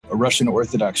Russian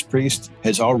Orthodox priest,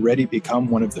 has already become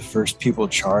one of the first people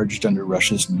charged under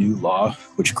Russia's new law,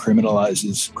 which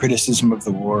criminalizes criticism of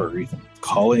the war or even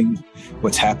calling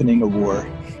what's happening a war.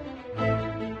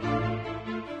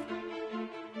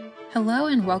 Hello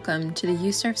and welcome to the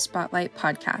USCIRF Spotlight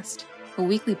podcast, a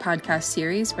weekly podcast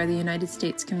series by the United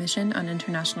States Commission on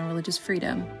International Religious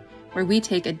Freedom, where we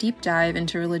take a deep dive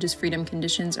into religious freedom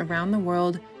conditions around the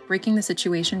world, breaking the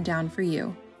situation down for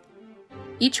you.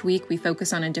 Each week, we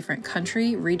focus on a different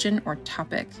country, region, or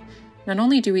topic. Not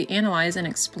only do we analyze and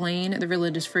explain the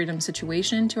religious freedom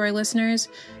situation to our listeners,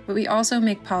 but we also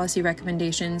make policy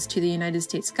recommendations to the United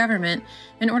States government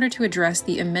in order to address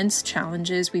the immense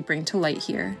challenges we bring to light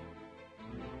here.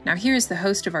 Now here is the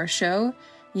host of our show,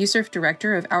 USCIRF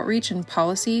Director of Outreach and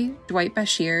Policy, Dwight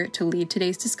Bashir, to lead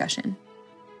today's discussion.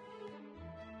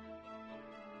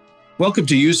 Welcome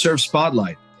to USCIRF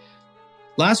Spotlight.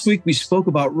 Last week, we spoke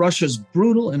about Russia's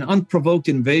brutal and unprovoked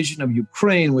invasion of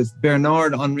Ukraine with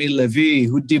Bernard-Henri Lévy,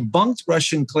 who debunked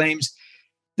Russian claims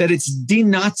that it's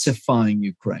denazifying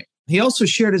Ukraine. He also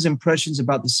shared his impressions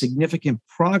about the significant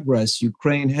progress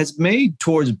Ukraine has made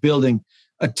towards building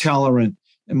a tolerant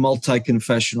and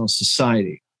multi-confessional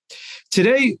society.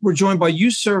 Today, we're joined by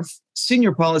USCIRF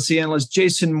Senior Policy Analyst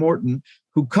Jason Morton,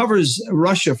 who covers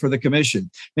Russia for the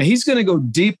Commission. Now, he's going to go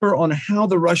deeper on how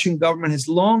the Russian government has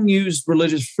long used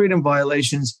religious freedom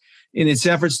violations in its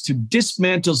efforts to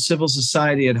dismantle civil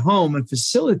society at home and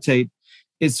facilitate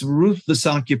its ruthless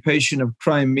occupation of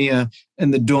Crimea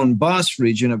and the Donbas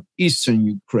region of eastern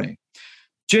Ukraine.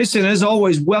 Jason, as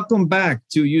always, welcome back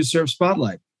to USCIRF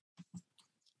Spotlight.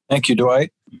 Thank you,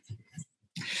 Dwight.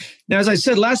 Now, as I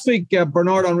said last week,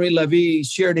 Bernard-Henri Lévy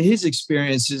shared his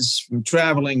experiences from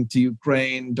traveling to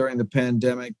Ukraine during the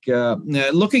pandemic,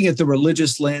 looking at the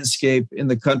religious landscape in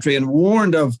the country, and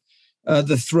warned of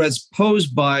the threats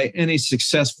posed by any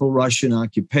successful Russian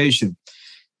occupation.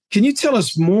 Can you tell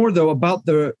us more, though, about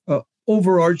the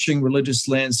overarching religious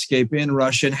landscape in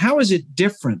Russia, and how is it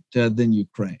different than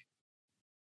Ukraine?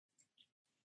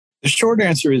 The short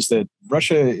answer is that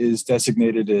Russia is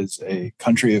designated as a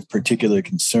country of particular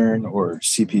concern, or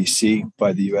CPC,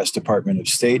 by the U.S. Department of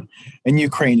State, and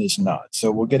Ukraine is not.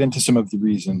 So we'll get into some of the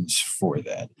reasons for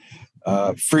that.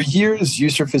 For years,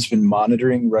 USCIRF has been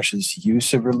monitoring Russia's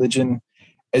use of religion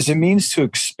as a means to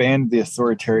expand the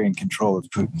authoritarian control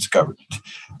of Putin's government.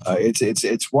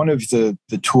 It's one of the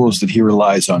tools that he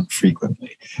relies on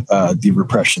frequently, the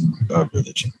repression of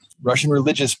religion. Russian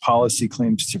religious policy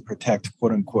claims to protect,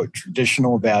 quote unquote,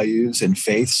 traditional values and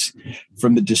faiths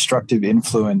from the destructive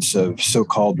influence of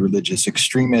so-called religious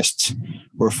extremists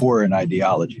or foreign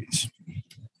ideologies.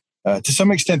 To some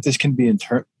extent, this can be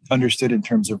understood in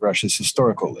terms of Russia's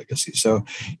historical legacy. So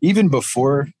even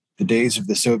before the days of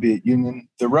the Soviet Union,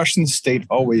 the Russian state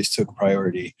always took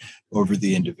priority over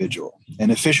the individual.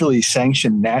 And officially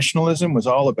sanctioned nationalism was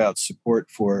all about support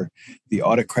for the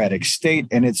autocratic state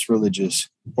and its religious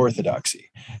orthodoxy.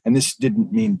 And this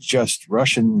didn't mean just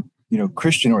Russian,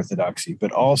 Christian orthodoxy,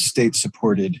 but all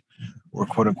state-supported or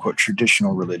quote unquote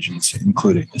traditional religions,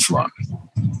 including Islam,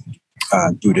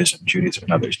 Buddhism, Judaism,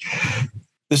 and others.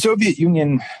 The Soviet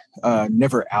Union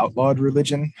never outlawed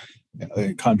religion.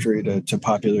 Contrary to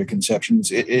popular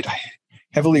conceptions, it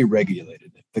heavily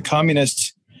regulated it. The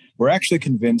communists were actually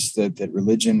convinced that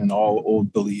religion and all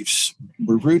old beliefs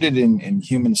were rooted in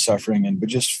human suffering and would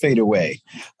just fade away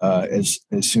as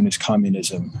soon as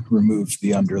communism removed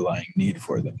the underlying need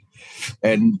for them.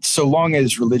 And so long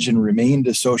as religion remained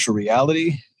a social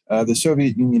reality, the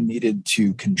Soviet Union needed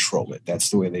to control it. That's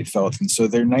the way they felt. And so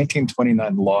their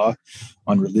 1929 law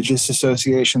on religious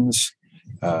associations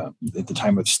at the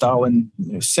time of Stalin,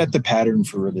 set the pattern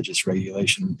for religious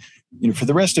regulation, for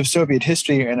the rest of Soviet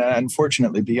history and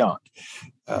unfortunately beyond.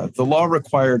 The law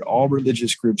required all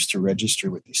religious groups to register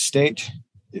with the state.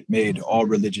 It made all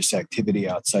religious activity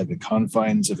outside the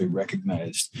confines of a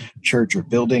recognized church or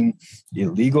building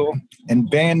illegal, and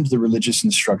banned the religious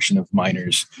instruction of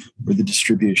minors or the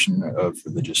distribution of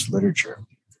religious literature.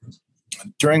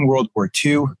 During World War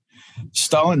II,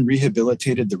 Stalin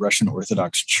rehabilitated the Russian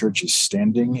Orthodox Church's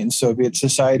standing in Soviet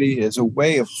society as a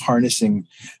way of harnessing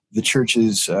the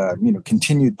church's,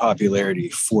 continued popularity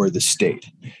for the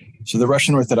state. So the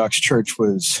Russian Orthodox Church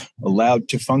was allowed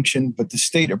to function, but the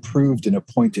state approved and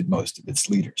appointed most of its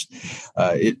leaders.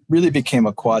 It really became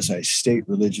a quasi-state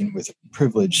religion with a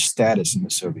privileged status in the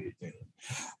Soviet Union.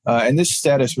 And this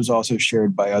status was also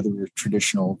shared by other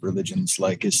traditional religions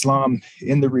like Islam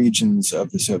in the regions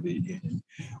of the Soviet Union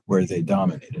where they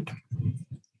dominated.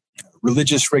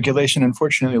 Religious regulation,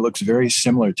 unfortunately, looks very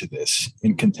similar to this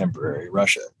in contemporary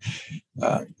Russia.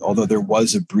 Although there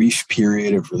was a brief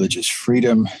period of religious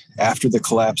freedom after the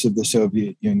collapse of the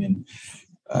Soviet Union,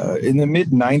 in the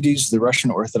mid-90s, the Russian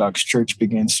Orthodox Church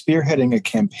began spearheading a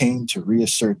campaign to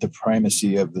reassert the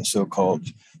primacy of the so-called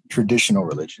traditional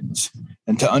religions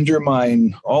and to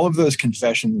undermine all of those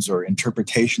confessions or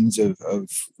interpretations of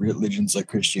religions like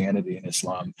Christianity and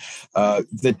Islam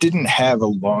that didn't have a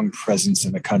long presence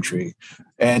in the country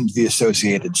and the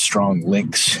associated strong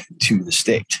links to the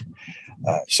state.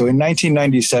 So in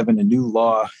 1997, a new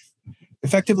law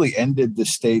effectively ended the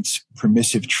state's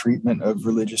permissive treatment of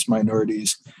religious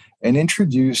minorities and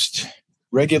introduced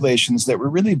regulations that were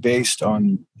really based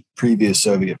on previous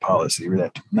Soviet policy, or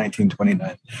that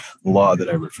 1929 law that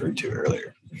I referred to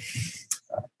earlier.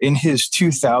 In his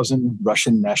 2000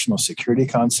 Russian national security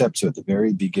concept, so at the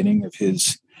very beginning of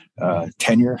his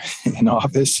tenure in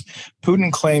office,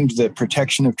 Putin claimed that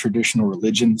protection of traditional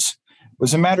religions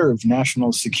was a matter of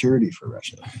national security for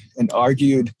Russia and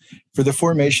argued for the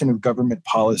formation of government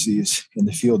policies in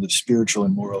the field of spiritual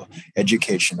and moral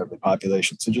education of the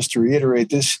population. So just to reiterate,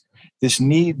 this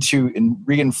need to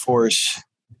reinforce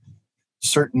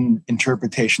certain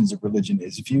interpretations of religion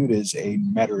is viewed as a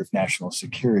matter of national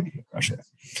security in Russia.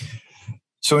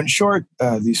 So in short,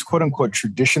 these quote unquote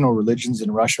traditional religions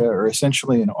in Russia are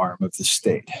essentially an arm of the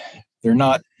state. They're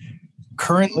not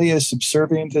currently as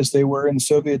subservient as they were in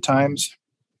Soviet times.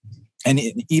 And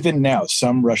even now,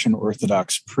 some Russian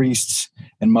Orthodox priests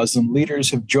and Muslim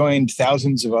leaders have joined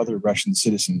thousands of other Russian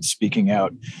citizens speaking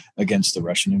out against the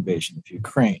Russian invasion of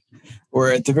Ukraine,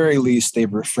 or at the very least,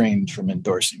 they've refrained from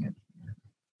endorsing it.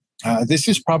 This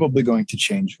is probably going to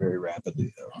change very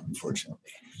rapidly, though,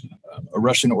 unfortunately. A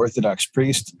Russian Orthodox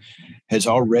priest has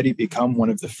already become one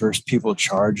of the first people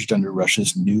charged under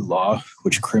Russia's new law,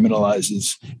 which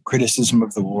criminalizes criticism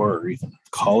of the war or even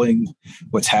calling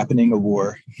what's happening a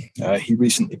war. He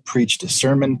recently preached a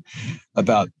sermon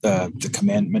about the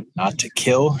commandment not to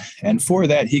kill, and for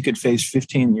that, he could face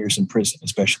 15 years in prison,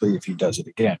 especially if he does it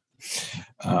again.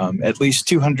 At least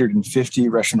 250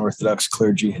 Russian Orthodox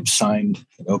clergy have signed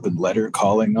an open letter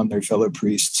calling on their fellow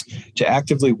priests to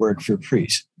actively work for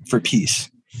peace.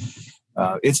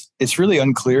 It's really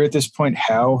unclear at this point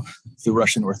how the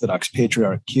Russian Orthodox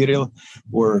Patriarch Kirill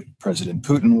or President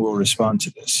Putin will respond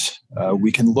to this.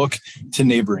 We can look to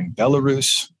neighboring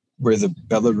Belarus, where the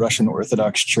Belarusian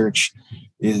Orthodox Church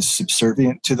is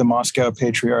subservient to the Moscow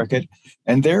Patriarchate.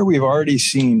 And there we've already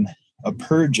seen a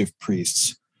purge of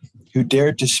priests who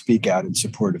dared to speak out in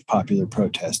support of popular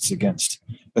protests against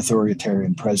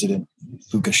authoritarian President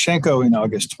Lukashenko in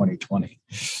August 2020.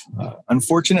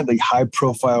 Unfortunately,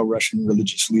 high-profile Russian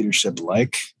religious leadership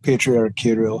like Patriarch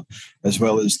Kirill, as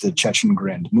well as the Chechen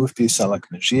Grand Mufti Salak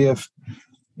Majiev,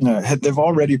 they've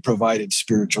already provided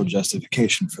spiritual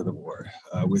justification for the war,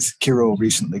 with Kirill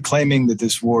recently claiming that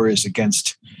this war is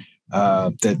against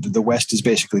that the West is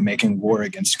basically making war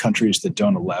against countries that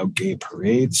don't allow gay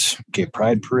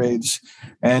pride parades,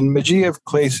 and Majiev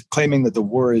claiming that the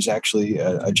war is actually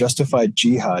a justified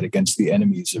jihad against the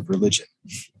enemies of religion.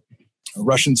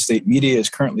 Russian state media is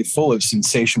currently full of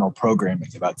sensational programming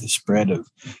about the spread of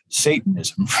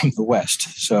Satanism from the West.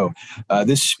 So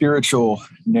this spiritual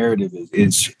narrative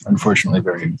is unfortunately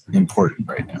very important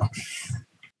right now.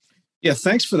 Yeah,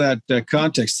 thanks for that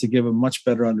context to give a much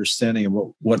better understanding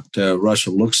of what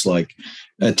Russia looks like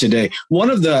today.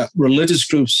 One of the religious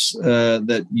groups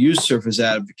that USCIRF has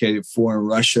advocated for in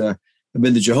Russia have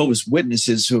been the Jehovah's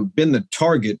Witnesses, who have been the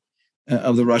target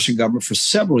of the Russian government for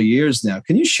several years now.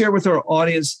 Can you share with our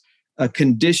audience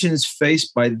conditions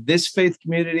faced by this faith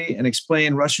community and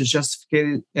explain Russia's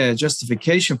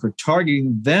justification for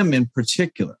targeting them in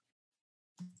particular?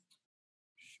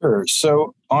 Sure.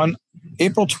 So on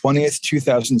April 20th,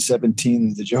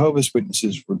 2017, the Jehovah's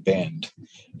Witnesses were banned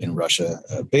in Russia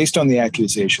based on the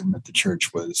accusation that the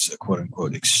church was a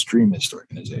quote-unquote extremist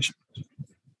organization.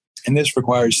 And this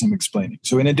requires some explaining.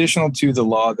 So in addition to the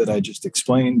law that I just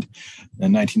explained, the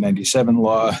 1997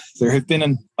 law, there have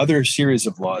been another series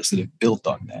of laws that have built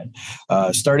on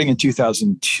that. Starting in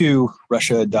 2002,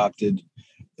 Russia adopted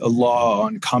a law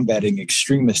on combating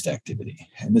extremist activity.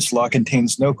 And this law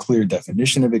contains no clear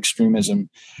definition of extremism,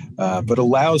 but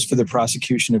allows for the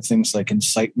prosecution of things like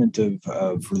incitement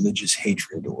of religious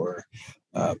hatred or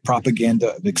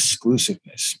propaganda of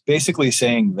exclusiveness, basically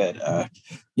saying that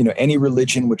any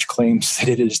religion which claims that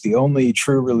it is the only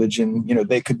true religion,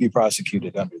 they could be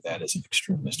prosecuted under that as an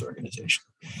extremist organization.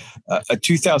 A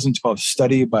 2012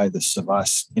 study by the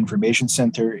Savas Information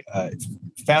Center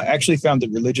found that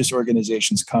religious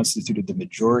organizations constituted the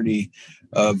majority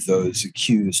of those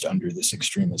accused under this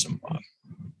extremism law.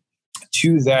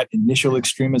 To that initial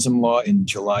extremism law in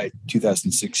July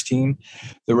 2016,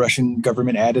 the Russian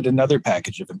government added another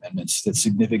package of amendments that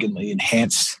significantly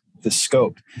enhanced the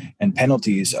scope and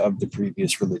penalties of the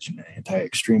previous religion and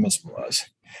anti-extremism laws,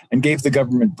 and gave the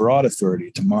government broad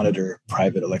authority to monitor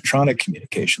private electronic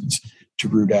communications to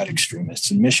root out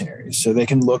extremists and missionaries. So they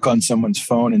can look on someone's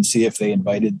phone and see if they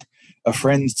invited a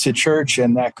friend to church,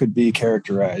 and that could be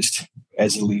characterized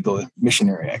as illegal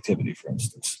missionary activity, for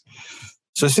instance.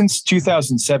 So since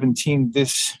 2017,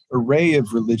 this array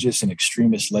of religious and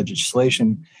extremist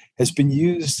legislation has been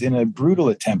used in a brutal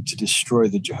attempt to destroy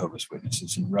the Jehovah's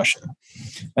Witnesses in Russia.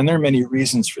 And there are many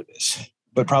reasons for this,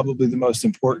 but probably the most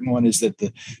important one is that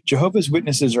the Jehovah's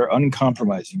Witnesses are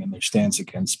uncompromising in their stance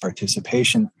against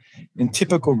participation in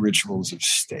typical rituals of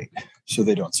state. So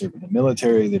they don't serve in the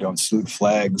military, they don't salute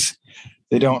flags,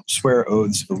 they don't swear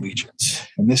oaths of allegiance.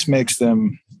 And this makes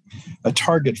them a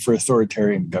target for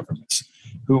authoritarian governments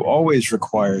who always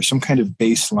require some kind of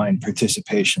baseline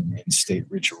participation in state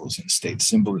rituals and state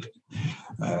symbolism.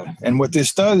 And what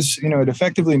this does, it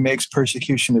effectively makes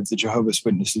persecution of the Jehovah's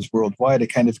Witnesses worldwide a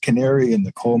kind of canary in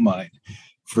the coal mine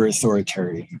for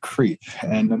authoritarian creep.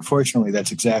 And unfortunately,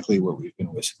 that's exactly what we've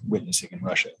been witnessing in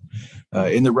Russia.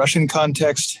 In the Russian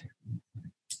context,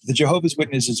 the Jehovah's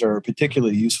Witnesses are a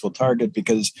particularly useful target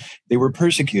because they were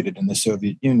persecuted in the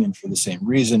Soviet Union for the same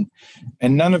reason,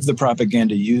 and none of the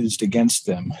propaganda used against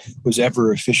them was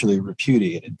ever officially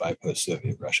repudiated by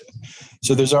post-Soviet Russia.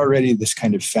 So there's already this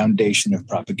kind of foundation of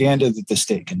propaganda that the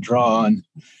state can draw on.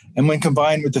 And when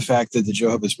combined with the fact that the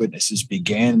Jehovah's Witnesses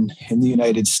began in the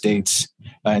United States,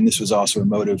 and this was also a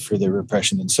motive for their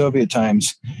repression in Soviet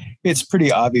times, it's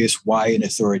pretty obvious why an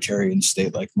authoritarian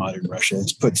state like modern Russia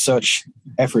has put such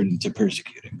effort into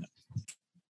persecuting them.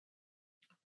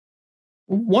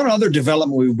 One other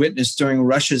development we witnessed during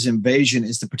Russia's invasion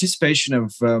is the participation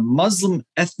of Muslim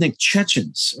ethnic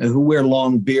Chechens who wear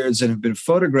long beards and have been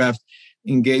photographed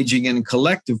engaging in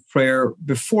collective prayer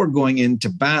before going into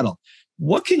battle.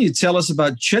 What can you tell us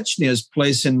about Chechnya's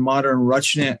place in modern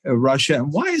Russia,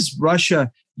 and why is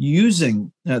Russia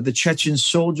using the Chechen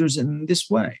soldiers in this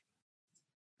way?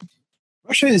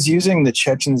 Russia is using the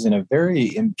Chechens in a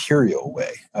very imperial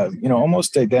way,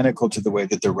 almost identical to the way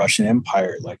that the Russian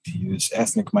Empire liked to use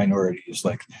ethnic minorities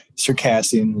like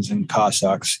Circassians and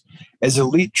Cossacks as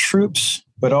elite troops,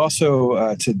 but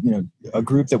also to a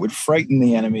group that would frighten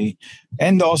the enemy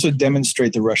and also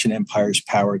demonstrate the Russian Empire's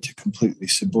power to completely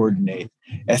subordinate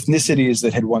ethnicities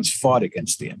that had once fought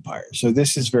against the empire. So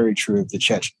this is very true of the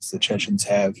Chechens. The Chechens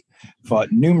have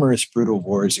fought numerous brutal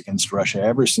wars against Russia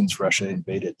ever since Russia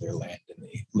invaded their land in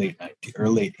the late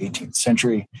 18th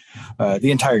century. The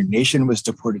entire nation was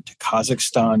deported to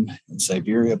Kazakhstan and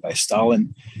Siberia by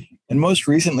Stalin. And most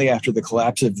recently, after the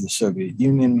collapse of the Soviet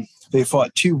Union, they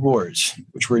fought two wars,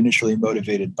 which were initially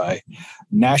motivated by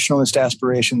nationalist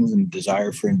aspirations and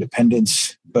desire for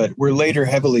independence, but were later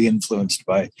heavily influenced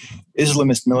by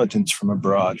Islamist militants from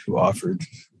abroad who offered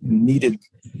needed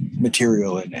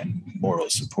material and moral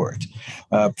support.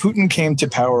 Putin came to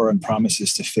power on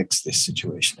promises to fix this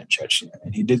situation in Chechnya,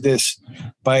 and he did this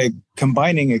by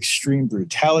combining extreme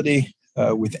brutality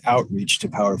with outreach to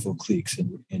powerful cliques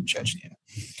in Chechnya.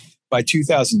 By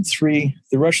 2003,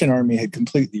 the Russian army had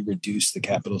completely reduced the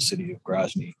capital city of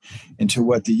Grozny into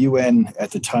what the UN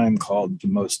at the time called the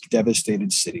most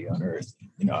devastated city on earth.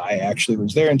 I actually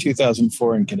was there in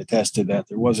 2004 and can attest to that.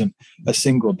 There wasn't a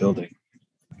single building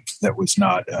that was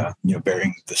not,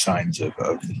 bearing the signs of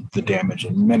the damage,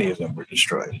 and many of them were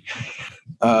destroyed.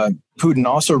 Putin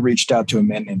also reached out to a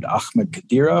man named Ahmed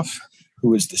Kadyrov, who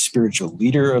was the spiritual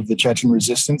leader of the Chechen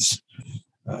resistance.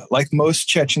 Like most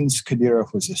Chechens,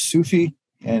 Kadyrov was a Sufi,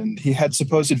 and he had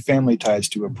supposed family ties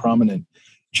to a prominent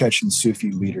Chechen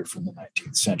Sufi leader from the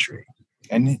 19th century.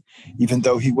 And even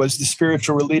though he was the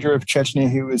spiritual leader of Chechnya,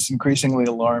 he was increasingly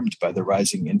alarmed by the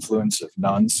rising influence of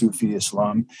non-Sufi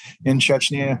Islam in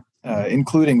Chechnya,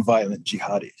 including violent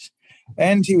jihadis.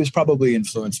 And he was probably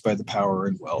influenced by the power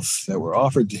and wealth that were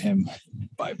offered to him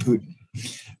by Putin.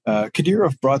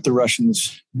 Kadyrov brought the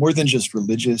Russians more than just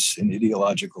religious and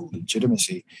ideological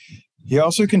legitimacy. He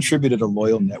also contributed a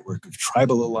loyal network of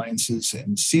tribal alliances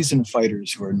and seasoned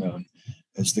fighters who are known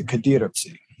as the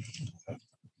Kadyrovtsi.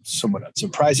 Somewhat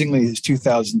unsurprisingly, his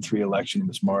 2003 election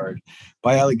was marred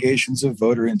by allegations of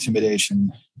voter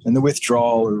intimidation and the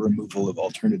withdrawal or removal of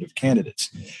alternative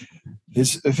candidates.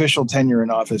 His official tenure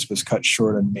in office was cut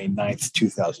short on May 9th,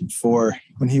 2004,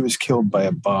 when he was killed by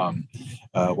a bomb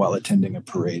while attending a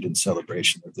parade in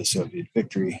celebration of the Soviet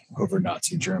victory over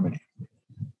Nazi Germany.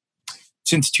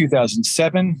 Since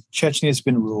 2007, Chechnya has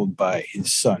been ruled by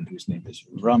his son, whose name is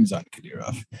Ramzan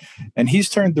Kadyrov. And he's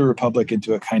turned the republic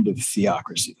into a kind of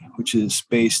theocracy, which is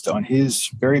based on his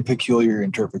very peculiar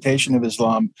interpretation of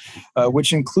Islam,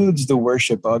 which includes the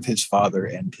worship of his father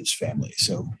and his family.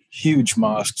 So huge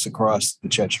mosques across the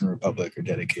Chechen Republic are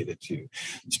dedicated to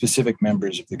specific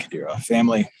members of the Kadyrov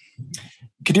family.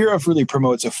 Kadyrov really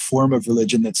promotes a form of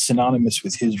religion that's synonymous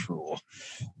with his rule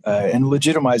and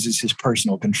legitimizes his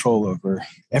personal control over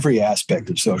every aspect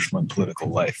of social and political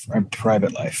life, or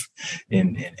private life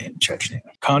in Chechnya.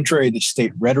 Contrary to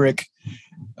state rhetoric,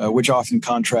 which often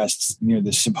contrasts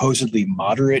the supposedly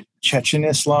moderate Chechen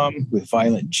Islam with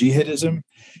violent jihadism,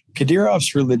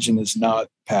 Kadyrov's religion is not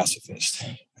pacifist.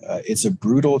 It's a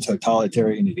brutal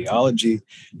totalitarian ideology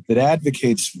that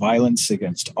advocates violence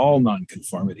against all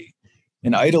nonconformity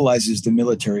and idolizes the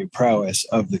military prowess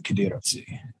of the Kadyrovtsi.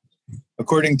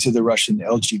 According to the Russian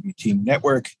LGBT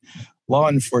network, law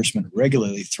enforcement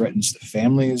regularly threatens the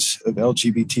families of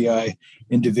LGBTI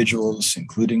individuals,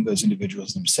 including those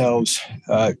individuals themselves,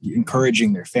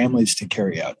 encouraging their families to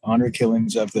carry out honor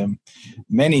killings of them.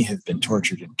 Many have been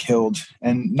tortured and killed,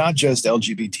 and not just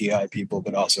LGBTI people,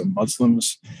 but also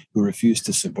Muslims who refuse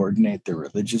to subordinate their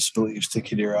religious beliefs to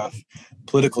Kadyrov,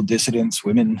 political dissidents,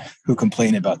 women who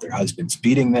complain about their husbands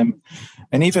beating them,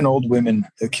 and even old women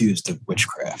accused of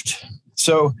witchcraft.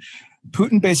 So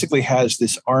Putin basically has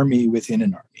this army within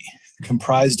an army,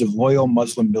 comprised of loyal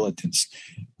Muslim militants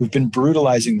who've been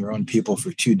brutalizing their own people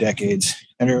for 2 decades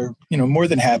and are, more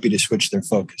than happy to switch their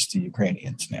focus to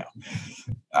Ukrainians now.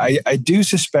 I do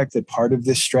suspect that part of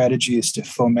this strategy is to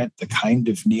foment the kind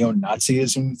of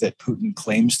neo-Nazism that Putin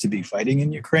claims to be fighting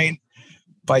in Ukraine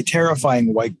by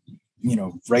terrifying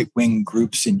right-wing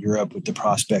groups in Europe with the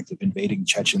prospect of invading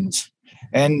Chechens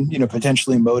and,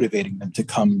 potentially motivating them to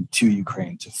come to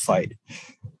Ukraine to fight.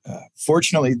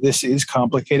 Fortunately, this is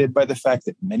complicated by the fact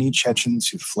that many Chechens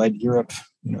who fled Europe,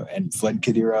 and fled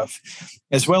Kadyrov,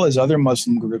 as well as other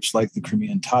Muslim groups like the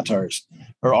Crimean Tatars,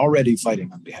 are already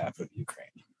fighting on behalf of Ukraine.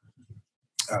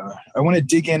 I want to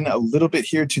dig in a little bit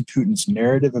here to Putin's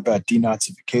narrative about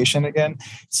denazification again,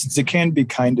 since it can be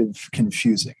kind of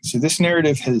confusing. So this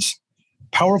narrative has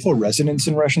powerful resonance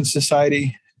in Russian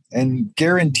society and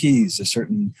guarantees a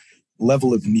certain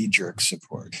level of knee-jerk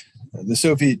support. The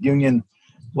Soviet Union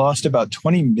lost about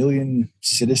 20 million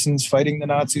citizens fighting the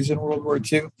Nazis in World War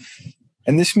II.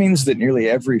 And this means that nearly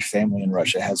every family in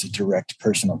Russia has a direct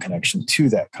personal connection to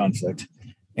that conflict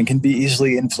and can be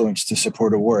easily influenced to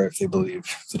support a war if they believe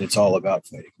that it's all about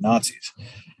fighting Nazis.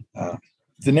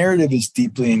 The narrative is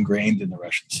deeply ingrained in the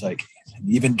Russian psyche. And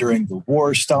even during the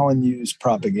war, Stalin used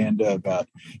propaganda about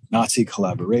Nazi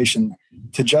collaboration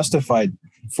to justify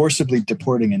forcibly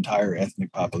deporting entire ethnic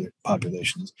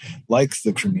populations like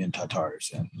the Crimean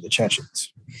Tatars and the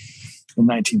Chechens. In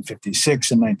 1956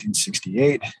 and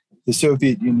 1968, the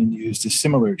Soviet Union used a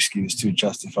similar excuse to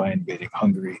justify invading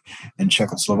Hungary and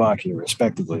Czechoslovakia,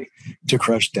 respectively, to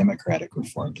crush democratic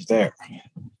reforms there.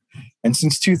 And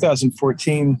since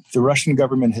 2014, the Russian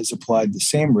government has applied the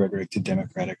same rhetoric to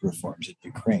democratic reforms in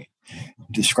Ukraine,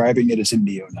 describing it as a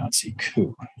neo-Nazi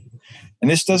coup. And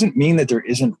this doesn't mean that there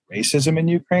isn't racism in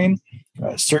Ukraine.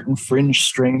 Certain fringe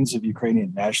strains of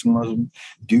Ukrainian nationalism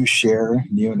do share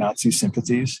neo-Nazi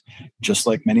sympathies, just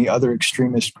like many other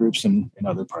extremist groups in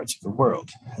other parts of the world.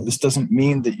 This doesn't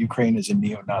mean that Ukraine is a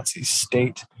neo-Nazi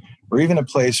state, or even a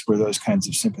place where those kinds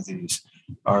of sympathies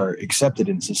are accepted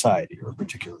in society or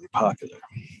particularly popular.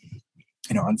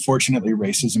 Unfortunately,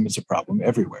 racism is a problem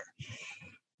everywhere.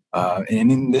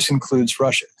 And this includes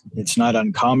Russia. It's not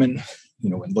uncommon,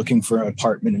 when looking for an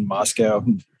apartment in Moscow,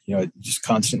 just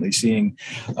constantly seeing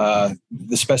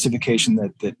the specification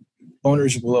that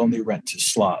owners will only rent to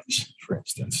Slavs, for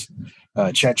instance.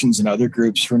 Chechens and other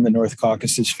groups from the North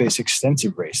Caucasus face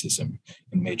extensive racism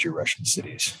in major Russian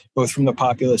cities, both from the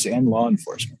populace and law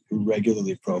enforcement, who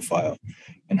regularly profile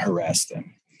and harass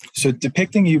them. So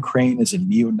depicting Ukraine as a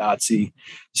neo-Nazi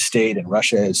state and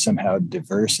Russia as somehow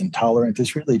diverse and tolerant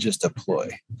is really just a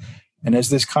ploy. And as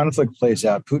this conflict plays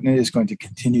out, Putin is going to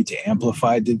continue to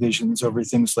amplify divisions over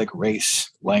things like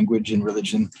race, language, and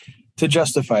religion to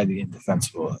justify the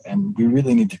indefensible. And we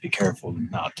really need to be careful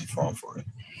not to fall for it.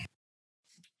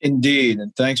 Indeed.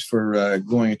 And thanks for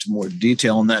going into more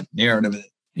detail on that narrative,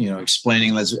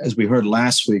 explaining, as we heard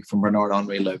last week from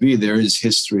Bernard-Henri Lévy, there is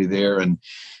history there and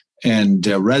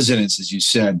resonance, as you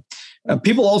said.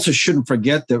 People also shouldn't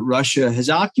forget that Russia has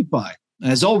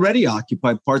already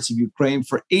occupied parts of Ukraine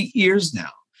for 8 years now.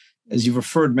 As you've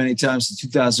referred many times, in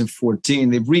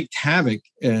 2014, they've wreaked havoc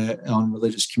on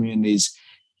religious communities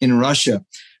in Russia.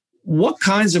 What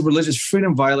kinds of religious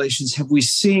freedom violations have we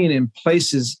seen in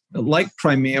places like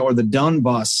Crimea or the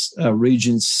Donbas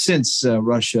region since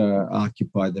Russia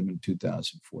occupied them in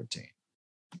 2014?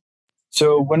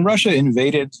 So when Russia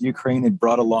invaded Ukraine, it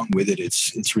brought along with it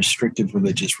its restrictive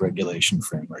religious regulation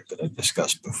framework that I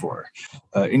discussed before,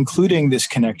 including this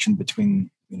connection between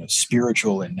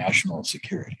spiritual and national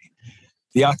security.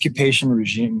 The occupation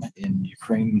regime in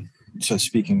Ukraine, so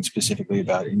speaking specifically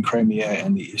about in Crimea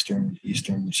and the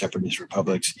eastern separatist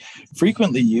republics,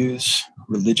 frequently use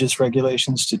religious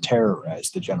regulations to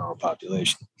terrorize the general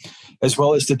population, as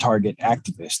well as to target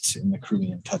activists in the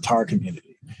Crimean Tatar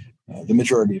community, the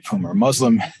majority of whom are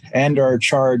Muslim and are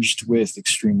charged with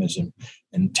extremism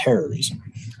and terrorism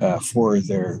for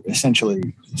their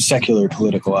essentially secular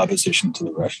political opposition to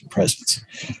the Russian presence.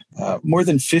 More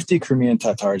than 50 Crimean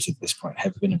Tatars at this point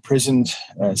have been imprisoned,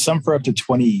 some for up to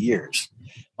 20 years,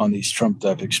 on these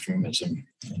trumped-up extremism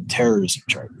and terrorism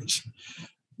charges.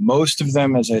 Most of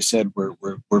them, as I said, were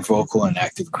vocal and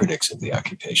active critics of the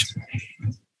occupation.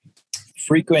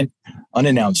 Frequent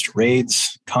unannounced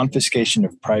raids, confiscation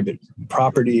of private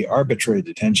property, arbitrary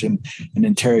detention, and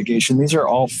interrogation. These are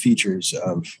all features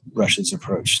of Russia's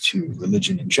approach to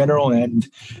religion in general and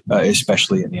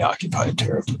especially in the occupied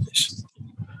territories.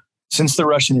 Since the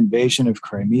Russian invasion of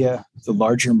Crimea, the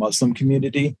larger Muslim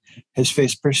community has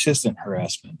faced persistent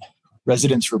harassment.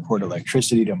 Residents report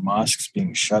electricity to mosques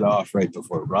being shut off right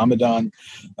before Ramadan.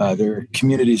 Their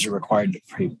communities are required to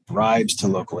pay bribes to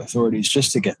local authorities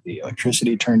just to get the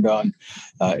electricity turned on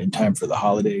in time for the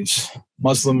holidays.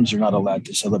 Muslims are not allowed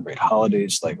to celebrate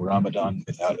holidays like Ramadan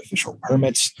without official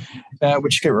permits,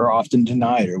 which are often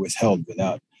denied or withheld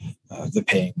without the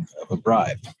paying of a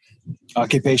bribe.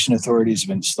 Occupation authorities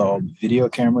have installed video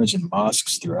cameras in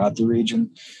mosques throughout the region,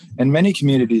 and many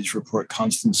communities report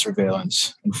constant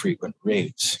surveillance and frequent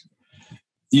raids.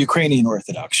 The Ukrainian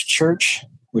Orthodox Church,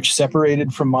 which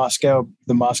separated from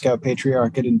the Moscow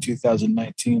Patriarchate in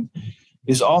 2019,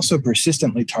 is also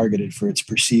persistently targeted for its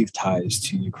perceived ties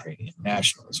to Ukrainian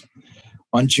nationalism.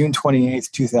 On June 28,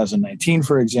 2019,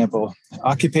 for example,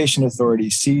 occupation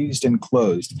authorities seized and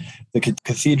closed the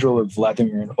Cathedral of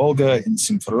Vladimir and Olga in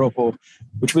Simferopol,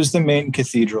 which was the main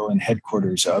cathedral and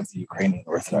headquarters of the Ukrainian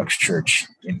Orthodox Church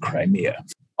in Crimea.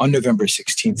 On November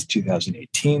 16,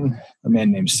 2018, a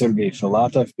man named Sergei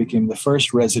Filatov became the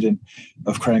first resident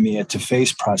of Crimea to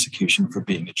face prosecution for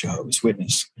being a Jehovah's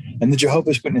Witness. And the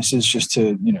Jehovah's Witnesses, just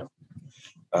to,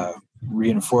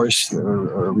 reinforce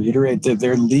or reiterate that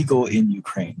they're legal in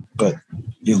Ukraine, but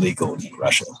illegal in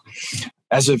Russia.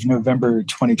 As of November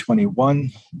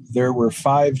 2021, there were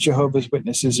 5 Jehovah's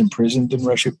Witnesses imprisoned in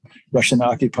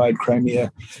Russian-occupied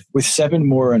Crimea, with 7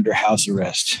 more under house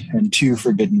arrest and 2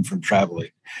 forbidden from traveling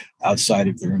outside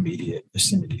of their immediate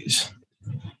vicinities.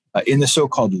 In the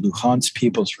so-called Luhansk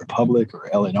People's Republic, or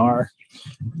LNR,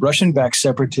 Russian-backed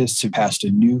separatists have passed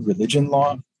a new religion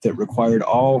law that required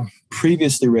all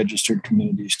previously registered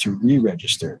communities to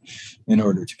re-register in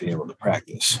order to be able to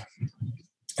practice.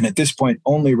 And at this point,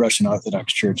 only Russian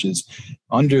Orthodox churches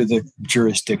under the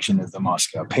jurisdiction of the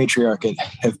Moscow Patriarchate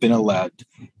have been allowed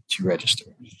to register.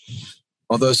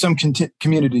 Although some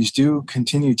communities do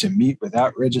continue to meet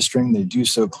without registering, they do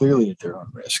so clearly at their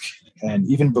own risk. And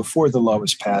even before the law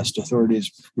was passed,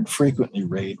 authorities would frequently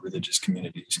raid religious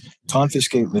communities,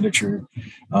 confiscate literature,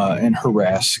 and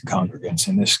harass congregants,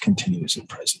 and this continues at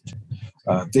present.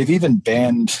 They've even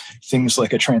banned things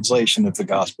like a translation of the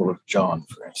Gospel of John,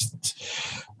 for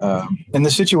instance. And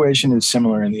the situation is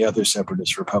similar in the other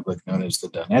separatist republic known as the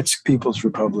Donetsk People's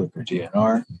Republic, or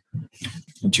DNR.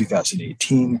 In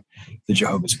 2018, the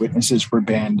Jehovah's Witnesses were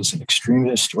banned as an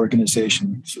extremist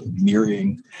organization, so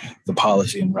mirroring the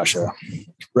policy in Russia.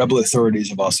 Rebel authorities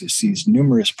have also seized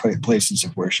numerous places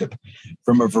of worship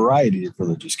from a variety of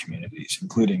religious communities,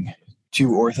 including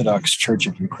 2 Orthodox Church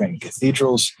of Ukraine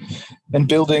cathedrals and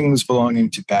buildings belonging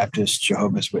to Baptist,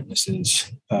 Jehovah's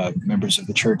Witnesses, members of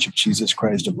the Church of Jesus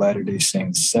Christ of Latter-day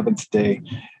Saints, Seventh-day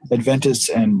Adventists,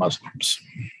 and Muslims.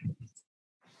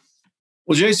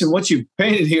 Well, Jason, what you've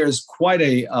painted here is quite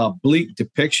a bleak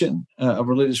depiction of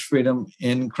religious freedom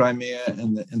in Crimea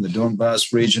and the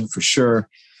Donbas region, for sure,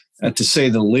 to say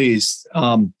the least.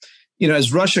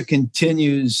 As Russia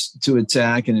continues to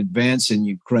attack and advance in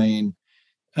Ukraine,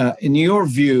 in your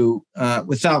view,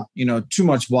 without too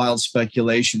much wild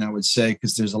speculation, I would say,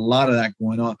 because there's a lot of that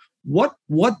going on, what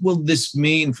will this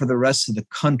mean for the rest of the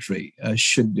country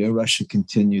should Russia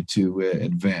continue to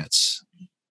advance?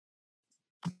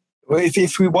 Well,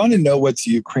 if we want to know what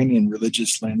the Ukrainian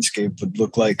religious landscape would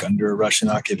look like under Russian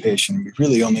occupation, we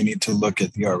really only need to look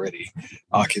at the already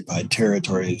occupied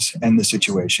territories and the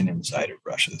situation inside of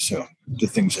Russia. So the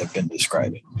things I've been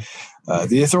describing.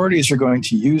 The authorities are going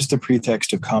to use the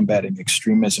pretext of combating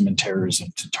extremism and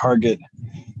terrorism to target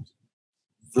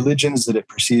religions that it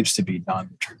perceives to be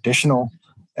non-traditional.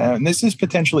 And this is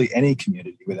potentially any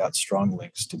community without strong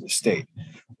links to the state,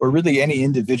 or really any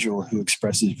individual who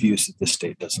expresses views that the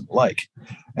state doesn't like.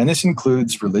 And this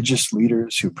includes religious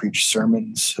leaders who preach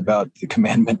sermons about the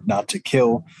commandment not to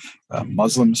kill,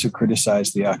 Muslims who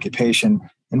criticize the occupation,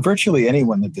 and virtually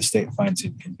anyone that the state finds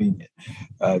inconvenient.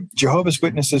 Jehovah's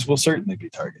Witnesses will certainly be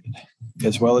targeted,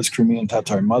 as well as Crimean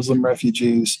Tatar Muslim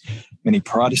refugees, many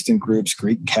Protestant groups,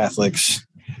 Greek Catholics,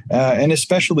 and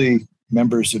especially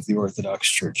members of the Orthodox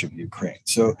Church of Ukraine.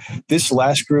 So this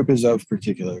last group is of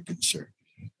particular concern.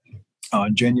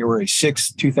 On January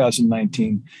 6,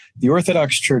 2019, the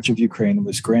Orthodox Church of Ukraine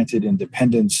was granted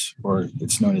independence, or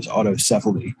it's known as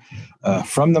autocephaly,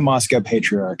 from the Moscow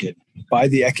Patriarchate by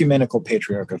the Ecumenical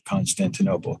Patriarch of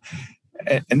Constantinople.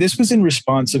 And this was in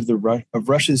response of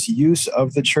Russia's use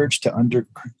of the church to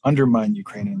undermine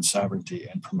Ukrainian sovereignty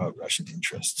and promote Russian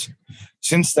interests.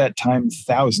 Since that time,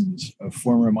 thousands of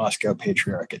former Moscow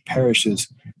Patriarchate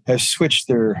parishes have switched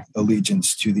their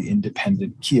allegiance to the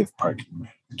independent Kiev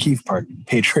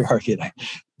Patriarchate.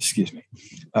 Excuse me.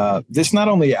 This not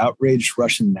only outraged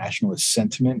Russian nationalist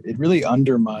sentiment, it really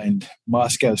undermined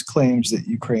Moscow's claims that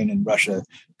Ukraine and Russia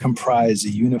comprise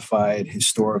a unified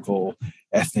historical,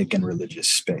 ethnic, and religious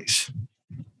space.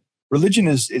 Religion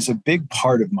is a big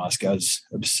part of Moscow's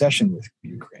obsession with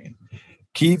Ukraine.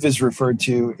 Kyiv is referred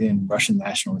to in Russian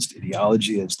nationalist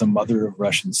ideology as the mother of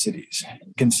Russian cities,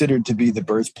 considered to be the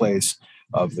birthplace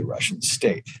of the Russian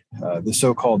state. The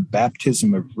so-called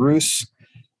baptism of Rus,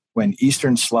 when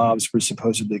Eastern Slavs were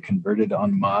supposedly converted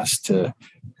en masse to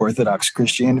Orthodox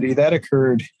Christianity, that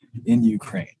occurred in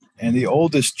Ukraine. And the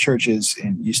oldest churches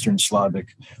in Eastern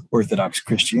Slavic Orthodox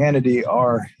Christianity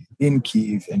are in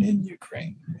Kyiv and in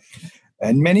Ukraine.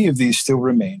 And many of these still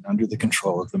remain under the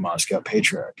control of the Moscow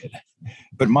Patriarchate.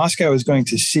 But Moscow is going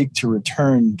to seek to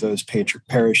return those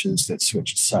parishes that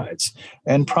switched sides,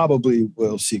 and probably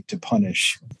will seek to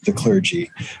punish the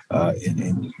clergy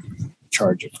in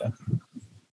charge of them.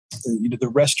 The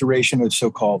restoration of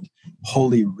so-called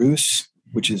Holy Rus,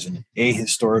 which is an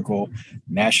ahistorical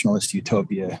nationalist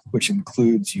utopia, which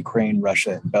includes Ukraine,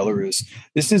 Russia, and Belarus.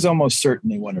 This is almost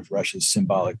certainly one of Russia's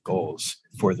symbolic goals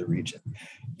for the region,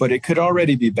 but it could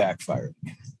already be backfiring.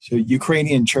 So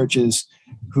Ukrainian churches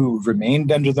who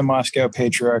remained under the Moscow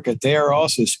Patriarchate, they are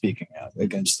also speaking out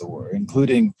against the war,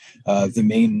 including the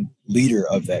main leader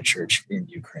of that church in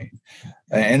Ukraine.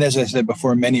 And as I said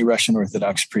before, many Russian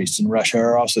Orthodox priests in Russia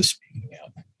are also speaking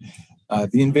out.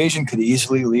 The invasion could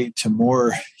easily lead to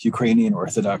more Ukrainian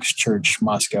Orthodox Church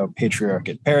Moscow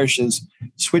Patriarchate parishes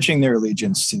switching their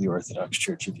allegiance to the Orthodox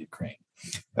Church of Ukraine,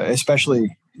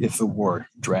 especially if the war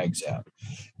drags out.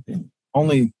 And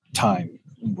only time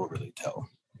will really tell.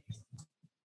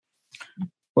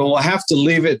 Well, we'll have to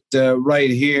leave it right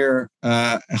here.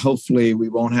 Hopefully, we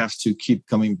won't have to keep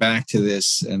coming back to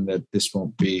this, and that this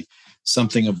won't be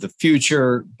something of the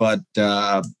future, but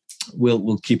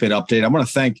we'll keep it updated. I want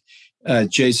to thank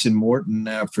Jason Morton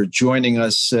for joining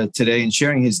us today and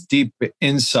sharing his deep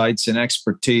insights and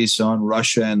expertise on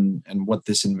Russia and what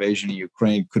this invasion of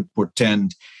Ukraine could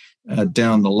portend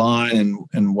down the line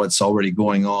and what's already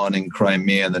going on in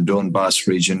Crimea and the Donbas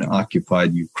region,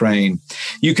 occupied Ukraine.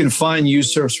 You can find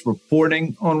USCIRF's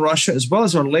reporting on Russia as well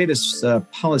as our latest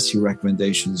policy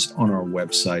recommendations on our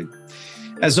website.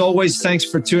 As always, thanks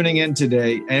for tuning in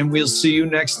today, and we'll see you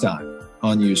next time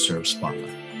on USCIRF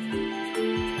Spotlight.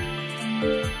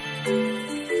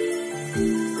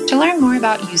 To learn more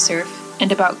about USCIRF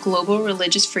and about global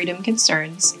religious freedom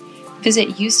concerns, visit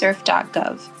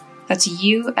uscirf.gov. That's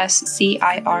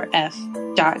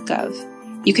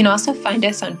USCIRF.gov. You can also find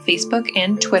us on Facebook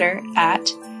and Twitter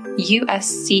at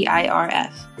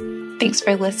USCIRF. Thanks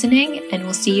for listening, and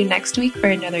we'll see you next week for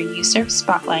another USCIRF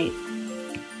Spotlight.